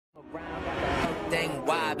thing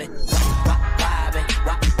wobbin', wobbin',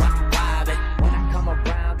 wobbin'. When I come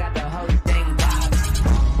around, got the whole thing wobbin'.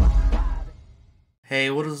 Hey,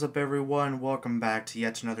 what is up everyone? Welcome back to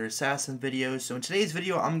yet another Assassin video. So in today's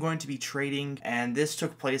video, I'm going to be trading, and this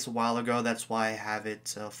took place a while ago. That's why I have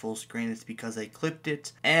it full screen. It's because I clipped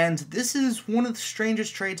it. And this is one of the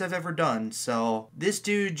strangest trades I've ever done. So this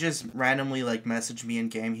dude just randomly messaged me in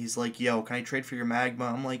game. He's like, yo, can I trade for your Magma?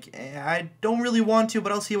 I'm like, I don't really want to,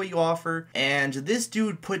 but I'll see what you offer. And this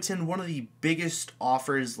dude puts in one of the biggest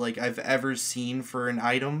offers I've ever seen for an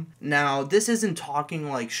item. Now, this isn't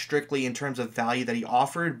talking strictly in terms of value that he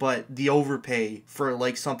offered, but the overpay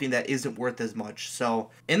for something that isn't worth as much.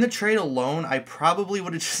 So in the trade alone, I probably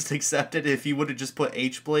would have just accepted if he would have just put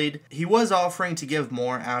H-Blade. He was offering to give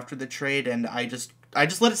more after the trade, and I just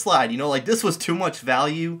let it slide, this was too much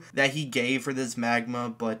value that he gave for this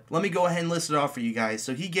Magma. But let me go ahead and list it off for you guys.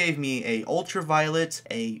 So he gave me a Ultraviolet,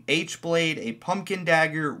 a H-Blade, a Pumpkin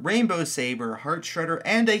Dagger, Rainbow Saber, Heart Shredder,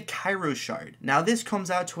 and a Kyro Shard. Now this comes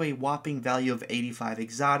out to a whopping value of 85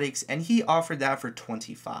 exotics, and he offered that for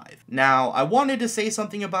 25. Now, I wanted to say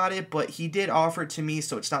something about it, but he did offer it to me,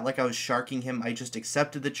 so it's not like I was sharking him. I just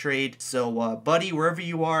accepted the trade. So, buddy, wherever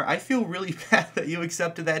you are, I feel really bad that you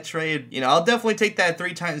accepted that trade. I'll definitely take that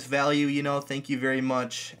 3 times value, thank you very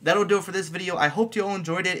much. That'll do it for this video. I hope you all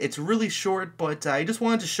enjoyed it. It's really short, but I just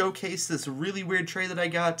wanted to showcase this really weird trade that I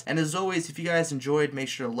got. And as always, if you guys enjoyed, make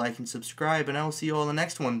sure to like and subscribe, and I will see you all in the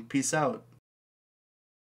next one. Peace out.